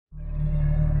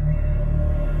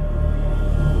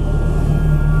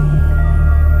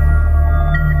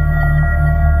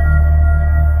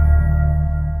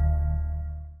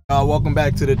welcome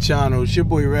back to the channel. It's your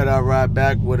boy Red Eye Ride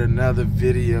back with another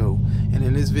video. And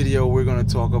in this video we're going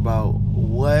to talk about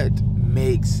what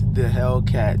makes the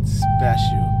Hellcat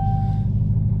special.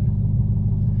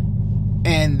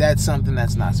 And that's something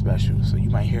that's not special, so you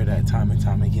might hear that time and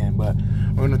time again. But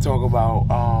we're going to talk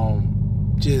about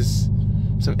just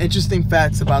some interesting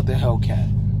facts about the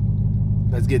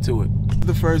Hellcat. Let's get to it.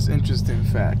 The first interesting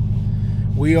fact: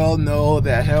 we all know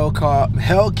that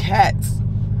Hellcats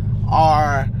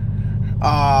are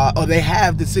they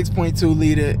have the 6.2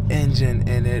 liter engine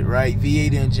in it, right?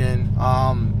 V8 engine.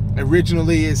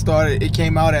 Originally it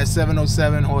came out at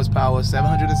 707 horsepower,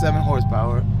 707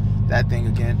 horsepower, that thing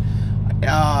again.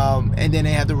 And then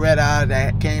they had the Red Eye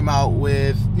that came out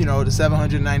with, you know, the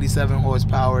 797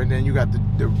 horsepower, and then you got the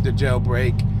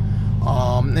jailbreak.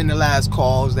 In the last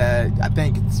calls that I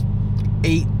think it's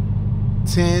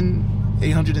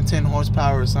 810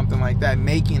 horsepower or something like that,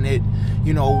 making it,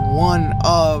 you know, one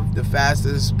of the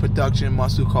fastest production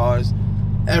muscle cars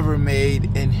ever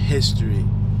made in history.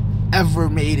 And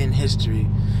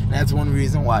that's one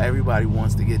reason why everybody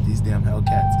wants to get these damn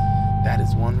Hellcats. That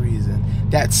is one reason.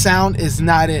 That sound is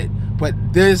not it, but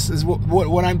this is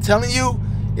what I'm telling you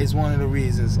is one of the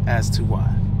reasons as to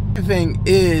why. The thing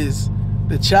is,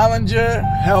 the Challenger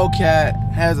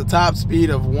Hellcat has a top speed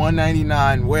of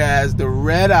 199, whereas the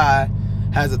Red Eye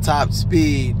has a top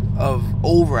speed of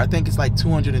over, I think it's like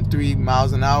 203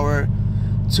 miles an hour.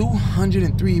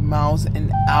 203 miles an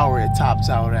hour it tops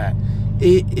out at.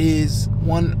 It is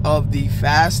one of the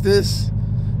fastest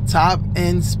top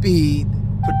end speed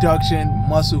production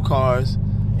muscle cars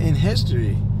in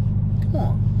history.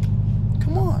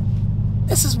 Come on.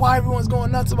 This is why everyone's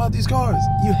going nuts about these cars.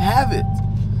 You have it.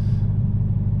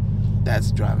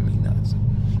 That's driving me nuts.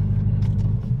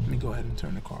 Let me go ahead and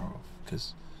turn the car off,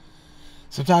 because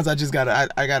sometimes I just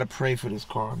gotta pray for this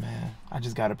car, man. I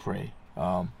just gotta pray.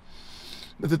 But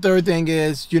the third thing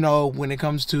is, you know, when it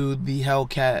comes to the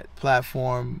Hellcat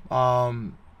platform,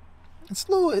 it's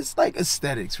like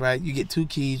aesthetics, right? You get two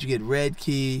keys. You get red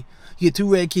key. You get two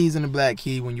red keys and a black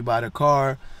key when you buy the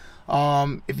car.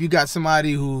 If you got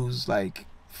somebody who's like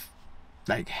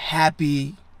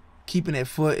happy keeping their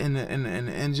foot in the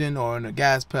engine or in the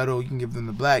gas pedal, you can give them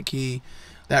the black key.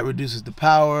 That reduces the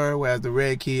power, whereas the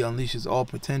red key unleashes all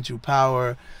potential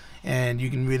power, and you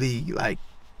can really like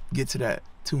get to that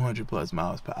 200 plus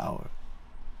miles per hour.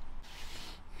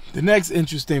 The next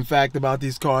interesting fact about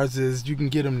these cars is you can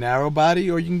get them narrow body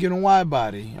or you can get them wide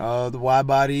body. The wide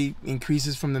body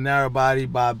increases from the narrow body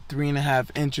by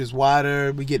 3.5 inches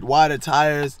wider. We get wider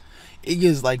tires. It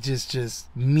gives like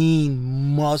just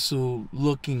mean muscle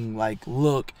looking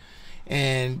look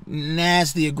and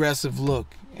nasty aggressive look.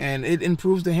 And it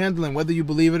improves the handling, whether you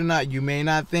believe it or not. You may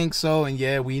not think so, and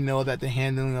yeah, we know that the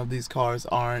handling of these cars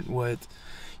aren't what,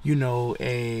 you know,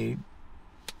 a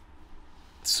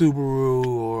Subaru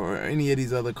or any of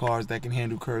these other cars that can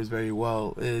handle curves very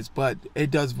well is, but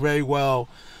it does very well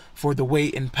for the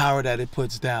weight and power that it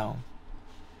puts down.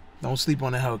 Don't sleep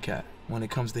on the Hellcat when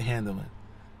it comes to handling.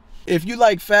 If you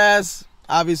like fast,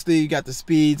 obviously you got the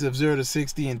speeds of 0 to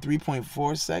 60 in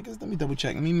 3.4 seconds. Let me double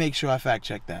check. Let me make sure I fact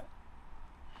check that.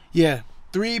 Yeah,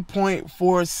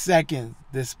 3.4 seconds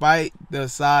despite the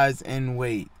size and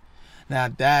weight. Now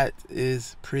that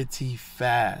is pretty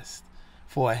fast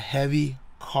for a heavy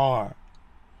car.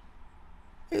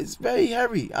 It's very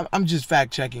heavy. I'm just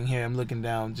fact checking here. I'm looking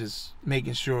down, just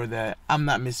making sure that I'm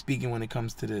not misspeaking when it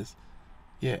comes to this.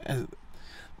 Yeah,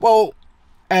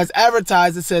 as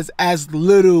advertised, it says as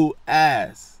little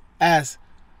as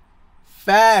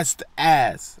fast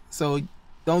as. So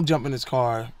don't jump in this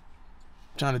car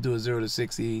trying to do a 0 to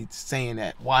 60 saying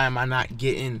that why am I not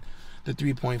getting the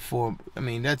 3.4. I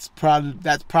mean, that's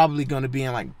probably going to be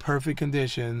in like perfect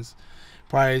conditions,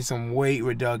 probably some weight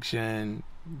reduction,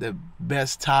 the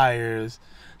best tires,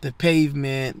 the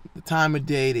pavement, the time of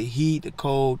day, the heat, the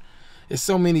cold. There's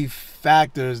so many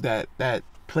factors that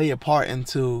play a part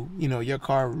into, you know, your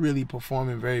car really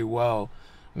performing very well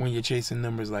when you're chasing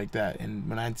numbers like that. And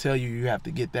when I tell you, you have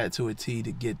to get that to a T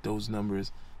to get those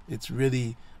numbers, it's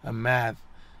really a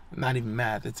not even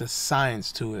math, it's a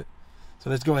science to it. So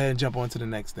let's go ahead and jump on to the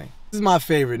next thing. This is my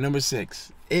favorite, number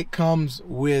 6. It comes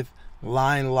with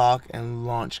line lock and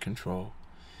launch control.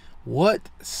 What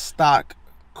stock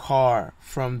car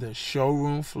from the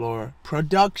showroom floor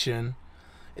production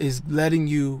is letting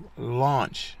you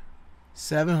launch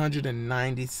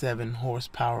 797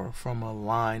 horsepower from a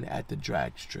line at the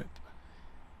drag strip?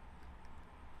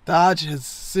 Dodge has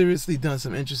seriously done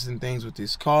some interesting things with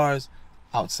these cars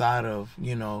outside of,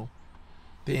 you know,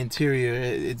 the interior.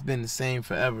 It's been the same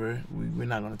forever. We're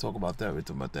not going to talk about that. We'll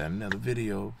talk about that in another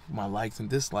video, my likes and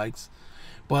dislikes.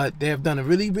 But they have done a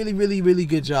really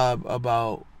good job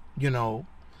about, you know,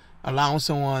 allowing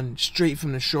someone straight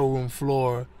from the showroom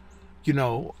floor, you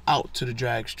know, out to the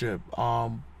drag strip. A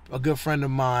good friend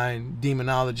of mine,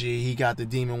 Demonology, he got the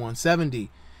Demon 170,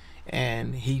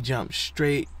 and he jumped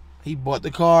straight. He bought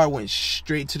the car, went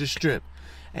straight to the strip,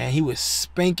 and he was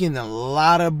spanking a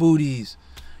lot of booties,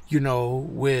 you know,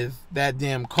 with that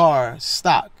damn car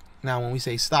stock. Now, when we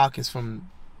say stock, it's from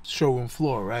showroom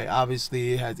floor, right?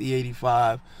 Obviously, it has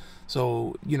E85,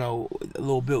 so, you know, a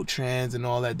little built trans and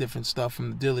all that different stuff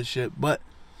from the dealership, but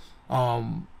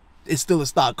it's still a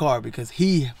stock car because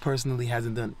he personally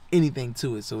hasn't done anything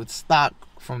to it. So it's stock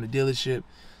from the dealership,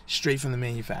 straight from the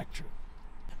manufacturer.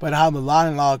 But how the lock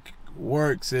and lock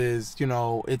works is, you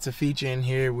know, it's a feature in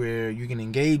here where you can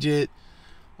engage it,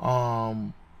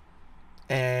 and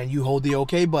you hold the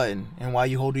OK button. And while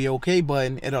you hold the OK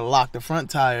button, it'll lock the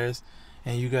front tires,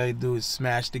 and you gotta do is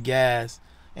smash the gas,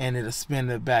 and it'll spin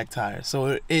the back tire.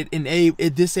 So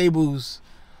it disables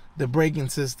the braking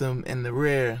system in the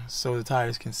rear, so the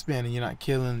tires can spin and you're not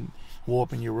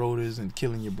warping your rotors and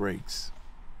killing your brakes.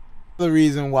 The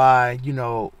reason why, you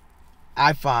know,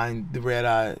 I find the red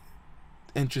eye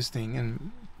interesting,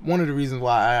 and one of the reasons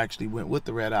why I actually went with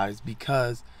the red eye is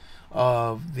because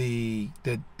of the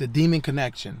Demon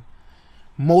connection.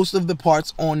 Most of the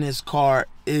parts on this car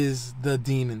is the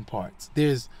Demon parts.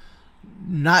 There's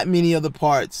not many other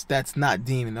parts that's not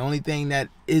Demon. The only thing that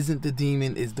isn't the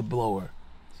Demon is the blower.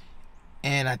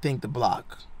 And I think the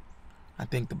block.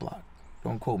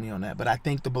 Don't quote me on that, but I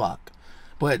think the block.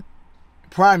 But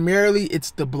primarily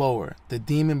it's the blower, the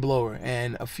Demon blower,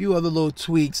 and a few other little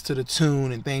tweaks to the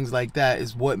tune and things like that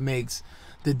is what makes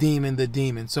the Demon the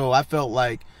Demon. So I felt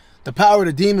like the power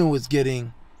the Demon was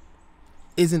getting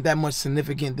isn't that much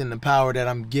significant than the power that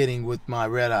I'm getting with my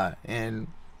red eye. And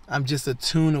I'm just a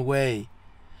tune away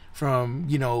from,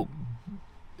 you know,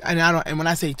 and when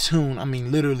I say tune, I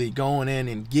mean literally going in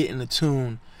and getting the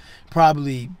tune,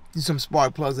 probably some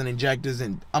spark plugs and injectors,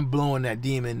 and I'm blowing that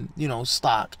Demon, you know,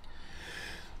 stock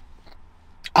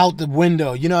out the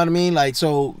window. You know what I mean? Like,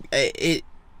 so a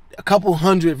couple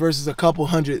hundred versus a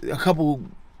couple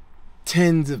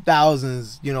tens of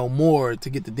thousands, you know, more to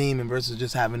get the Demon versus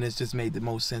just having this just made the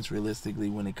most sense realistically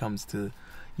when it comes to,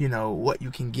 you know, what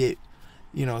you can get,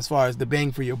 you know, as far as the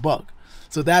bang for your buck.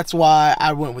 So that's why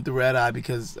I went with the red eye,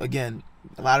 because again,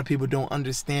 a lot of people don't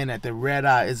understand that the red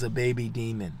eye is a baby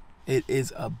Demon. It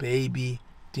is a baby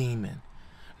Demon.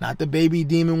 Not the baby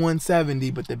Demon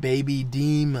 170, but the baby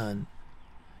Demon.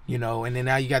 You know, and then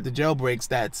now you got the jailbreaks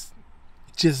that's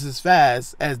just as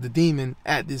fast as the Demon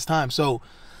at this time. So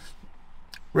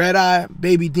red eye,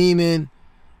 baby Demon,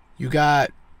 you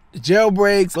got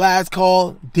jailbreaks, last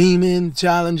call, Demon,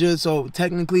 Challenger. So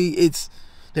technically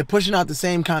they're pushing out the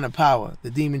same kind of power. The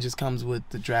Demon just comes with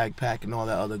the drag pack and all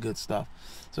that other good stuff.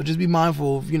 So just be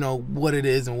mindful of, you know, what it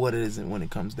is and what it isn't when it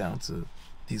comes down to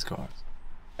these cars.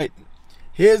 Right.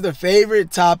 Here's the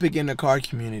favorite topic in the car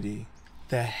community: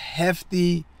 the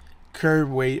hefty curb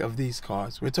weight of these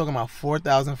cars. We're talking about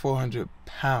 4,400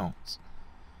 pounds.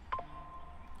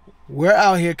 We're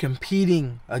out here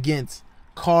competing against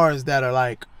cars that are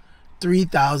like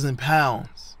 3,000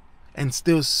 pounds and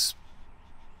still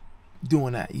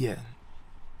doing that. Yeah,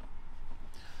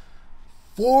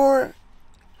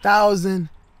 4,000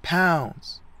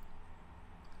 pounds,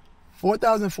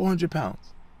 4,400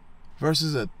 pounds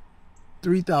versus a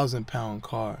 3,000 pound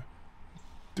car,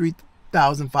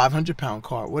 3,500 pound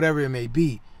car, whatever it may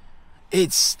be.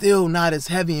 It's still not as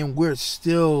heavy, and we're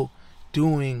still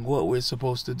doing what we're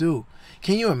supposed to do.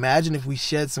 Can you imagine if we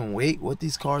shed some weight, what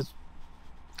these cars,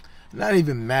 not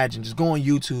even imagine, just go on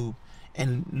YouTube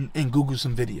and Google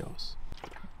some videos.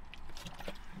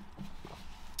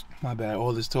 My bad,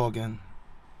 all this talking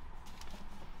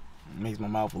makes my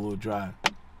mouth a little dry.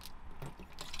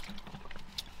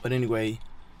 But anyway,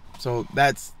 so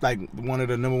that's like one of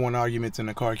the #1 arguments in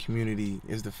the car community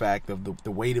is the fact of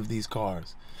the weight of these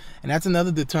cars. And that's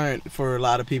another deterrent for a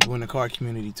lot of people in the car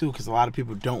community too, because a lot of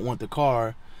people don't want the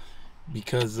car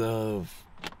because of,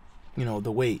 you know,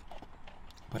 the weight.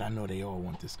 But I know they all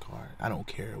want this car. I don't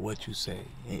care what you say.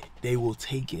 They will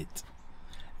take it.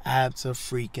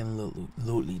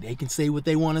 Absolutely. They can say what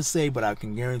they want to say, but I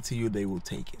can guarantee you they will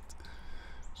take it.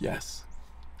 Yes.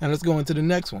 Now let's go into the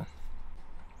next one.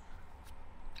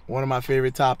 One of my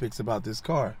favorite topics about this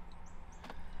car: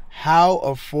 how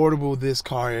affordable this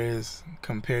car is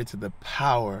compared to the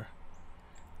power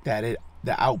that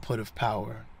the output of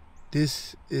power.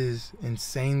 This is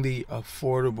insanely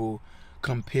affordable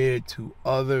compared to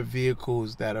other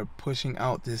vehicles that are pushing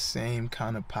out this same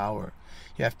kind of power.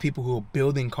 You have people who are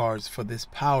building cars for this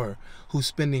power, who's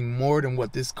spending more than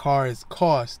what this car is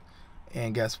cost,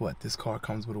 and guess what? This car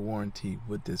comes with a warranty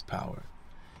with this power.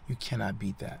 You cannot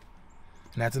beat that.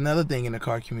 And that's another thing in the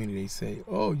car community. They say,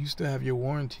 oh, you still have your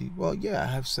warranty. Well, yeah, I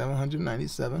have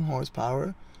 797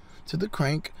 horsepower to the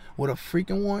crank with a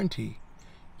freaking warranty.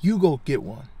 You go get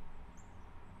one.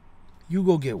 You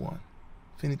go get one.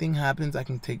 If anything happens, I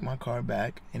can take my car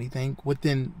back. Anything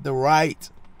within the right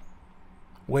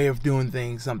way of doing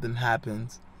things, something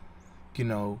happens, you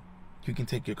know, you can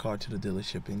take your car to the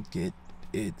dealership and get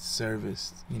it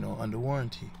serviced, you know, under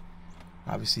warranty.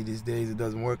 Obviously these days it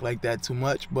doesn't work like that too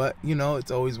much, but you know,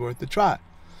 it's always worth a try.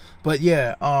 But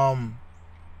yeah,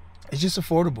 it's just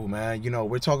affordable, man. You know,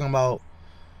 we're talking about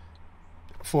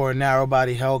for a narrow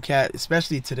body Hellcat,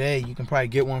 especially today, you can probably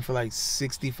get one for like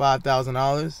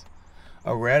 $65,000.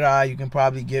 A red eye, you can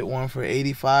probably get one for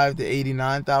 $85,000 to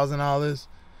 $89,000.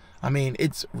 I mean,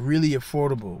 it's really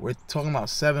affordable. We're talking about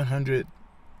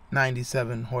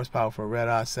 797 horsepower for a red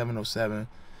eye, 707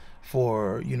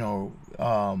 for, you know,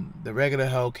 the regular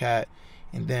Hellcat,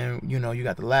 and then, you know, you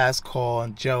got the last call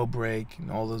and jailbreak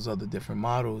and all those other different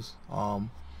models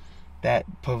that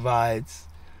provides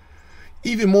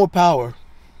even more power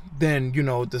than, you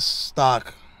know, the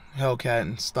stock Hellcat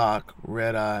and stock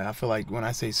red eye. I feel like when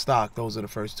I say stock, those are the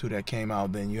first two that came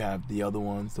out. Then you have the other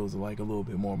ones. Those are like a little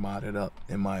bit more modded up,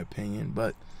 in my opinion,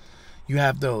 but you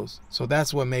have those. So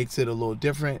that's what makes it a little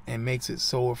different and makes it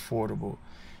so affordable.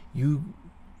 You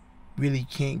really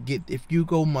can't get, if you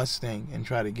go Mustang and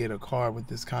try to get a car with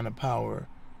this kind of power,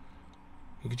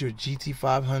 you get your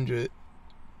GT500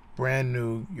 brand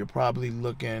new, you're probably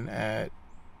looking at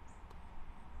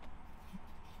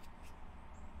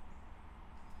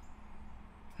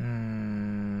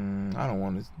I don't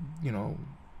want to, you know,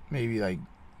 maybe like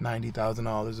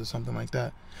 $90,000 or something like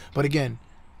that. But again,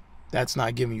 that's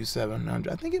not giving you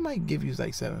 700. I think it might give you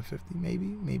like 750,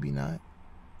 maybe not.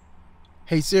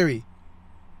 Hey Siri,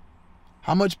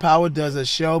 how much power does a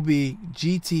Shelby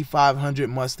GT500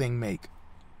 Mustang make?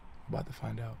 About to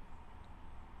find out.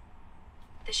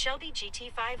 The Shelby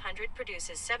GT500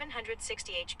 produces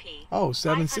 760 HP, oh,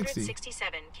 760.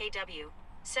 567 kW,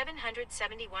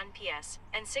 771 PS,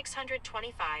 and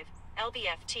 625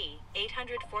 lb-ft,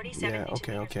 847 Yeah,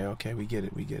 Newton-meters. okay. We get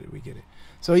it.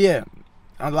 So yeah,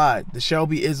 I lied. The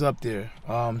Shelby is up there,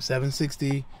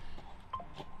 760.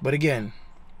 But again,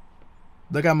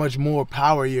 look how much more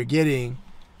power you're getting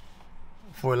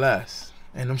for less.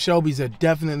 And them Shelbys are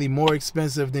definitely more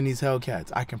expensive than these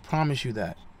Hellcats. I can promise you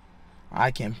that.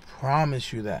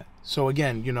 So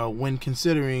again, you know, when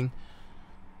considering,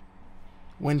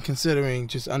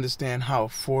 just understand how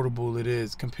affordable it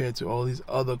is compared to all these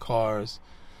other cars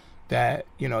that,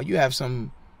 you know, you have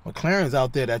some McLarens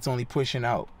out there that's only pushing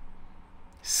out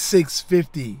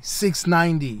 650,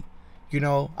 690. You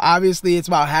know, obviously it's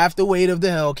about half the weight of the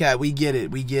Hellcat. We get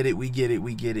it.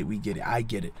 I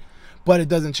get it. But it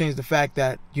doesn't change the fact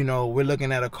that, you know, we're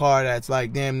looking at a car that's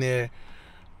like damn near,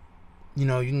 you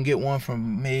know, you can get one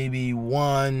from maybe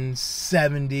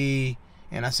 170,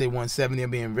 and I say 170,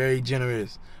 I'm being very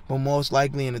generous, but most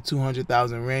likely in the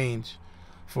 200,000 range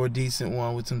for a decent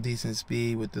one with some decent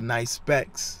speed, with the nice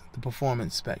specs, the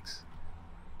performance specs.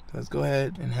 So let's go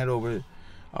ahead and head over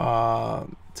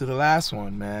to the last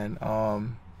one, man.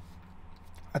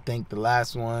 I think the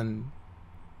last one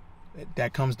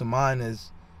that comes to mind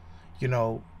is, you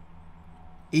know,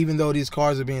 even though these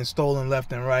cars are being stolen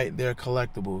left and right, they're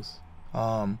collectibles.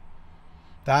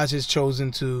 Dodge has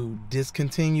chosen to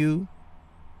discontinue,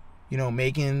 you know,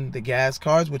 making the gas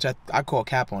cars, which I call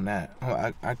cap on that.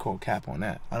 I call cap on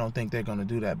that. I don't think they're going to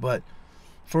do that. But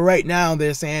for right now,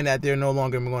 they're saying that they're no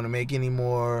longer going to make any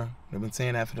more. They've been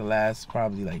saying that for the last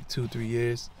probably like 2-3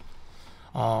 years.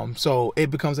 So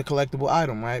it becomes a collectible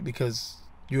item, right? Because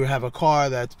you have a car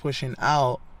that's pushing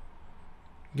out,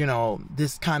 you know,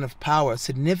 this kind of power,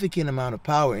 significant amount of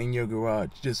power in your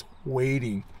garage, just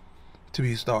waiting to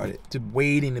be started,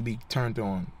 waiting to be turned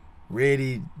on,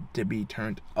 ready to be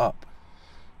turned up.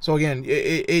 So again,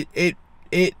 it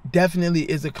definitely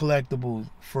is a collectible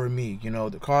for me. You know,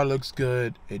 the car looks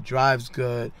good, it drives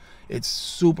good, it's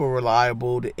super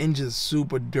reliable, the engine's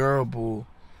super durable.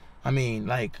 I mean,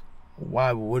 like,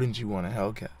 why wouldn't you want a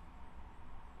Hellcat?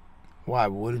 Why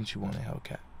wouldn't you want a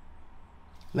Hellcat?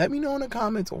 Let me know in the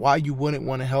comments why you wouldn't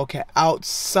want a Hellcat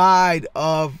outside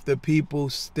of the people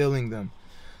stealing them.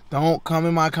 Don't come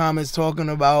in my comments talking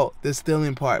about the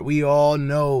stealing part. We all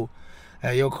know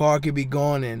that your car could be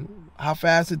going in, how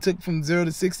fast it took from 0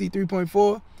 to 60,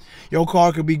 3.4? Your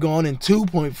car could be going in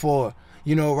 2.4.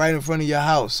 you know, right in front of your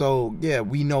house. So yeah,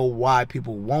 we know why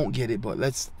people won't get it, but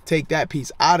let's take that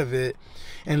piece out of it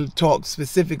and talk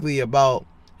specifically about,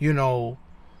 you know,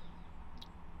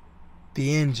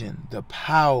 the engine, the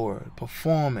power,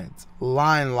 performance,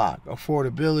 line lock,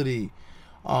 affordability,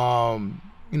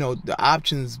 you know, the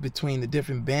options between the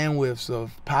different bandwidths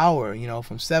of power, you know,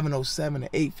 from 707 to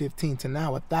 815 to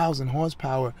now 1,000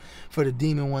 horsepower for the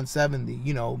Demon 170,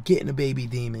 you know, getting a baby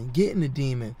Demon, getting the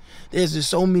Demon. There's just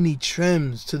so many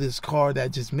trims to this car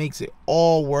that just makes it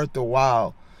all worth the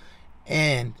while.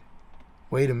 And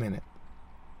wait a minute,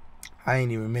 I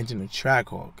ain't even mentioned the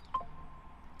Trackhawk.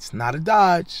 It's not a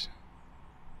Dodge,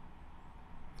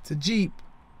 it's a Jeep,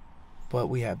 but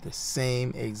we have the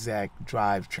same exact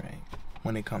drivetrain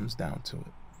when it comes down to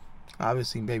it.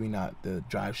 Obviously, maybe not the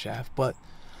drive shaft, but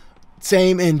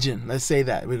same engine. Let's say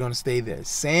that. We're going to stay there.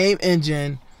 Same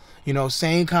engine, you know,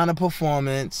 same kind of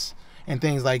performance and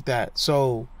things like that.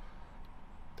 So,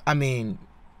 I mean,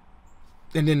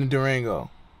 and then the Durango.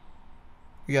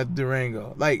 You got the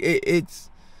Durango. Like,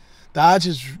 it's Dodge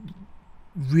has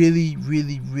really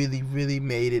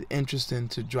made it interesting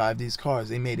to drive these cars.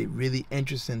 They made it really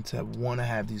interesting to want to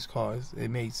have these cars. It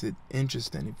makes it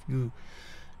interesting. If you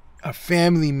a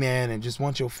family man and just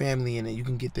want your family in it, you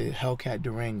can get the Hellcat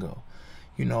Durango.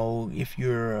 You know, if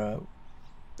you're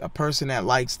a person that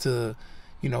likes to,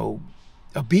 you know,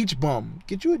 a beach bum,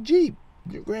 get you a Jeep,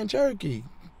 your Grand Cherokee.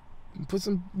 Put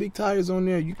some big tires on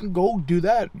there. You can go do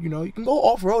that. You know, you can go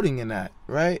off-roading in that,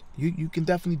 right? You can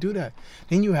definitely do that.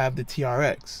 Then you have the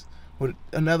TRX with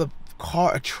another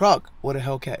car, a truck with a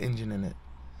Hellcat engine in it.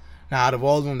 Now, out of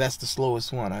all of them, that's the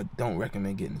slowest one. I don't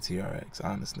recommend getting the TRX,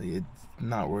 honestly. It's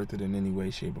not worth it in any way,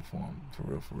 shape, or form. For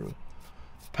real.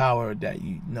 Power that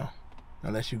you know.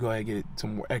 Unless you go ahead and get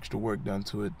some more extra work done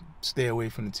to it, stay away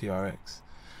from the TRX.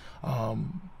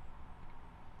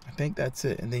 I think that's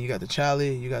it. And then you got the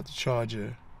Charlie, you got the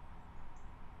Charger.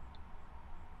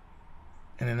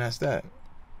 And then that's that.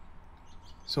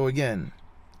 So again,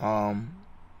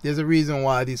 there's a reason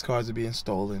why these cars are being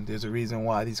stolen. There's a reason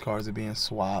why these cars are being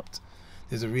swapped.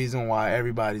 There's a reason why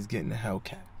everybody's getting a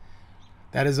Hellcat.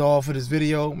 That is all for this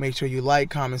video. Make sure you like,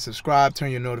 comment, subscribe,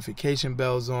 turn your notification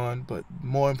bells on. But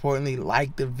more importantly,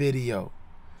 like the video.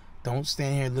 Don't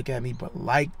stand here and look at me, but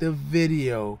like the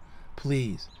video,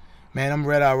 please. Man, I'm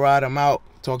Red Eye Rod. I'm out.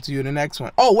 Talk to you in the next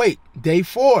one. Oh, wait. Day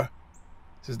 4.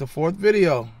 This is the 4th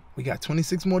video. We got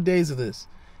 26 more days of this.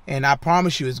 And I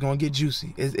promise you, it's going to get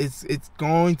juicy. It's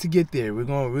going to get there. We're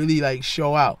going to really, like,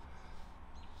 show out.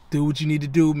 Do what you need to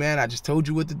do, man. I just told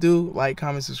you what to do. Like,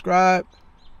 comment, subscribe.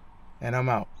 And I'm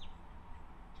out.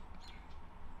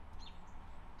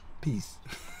 Peace.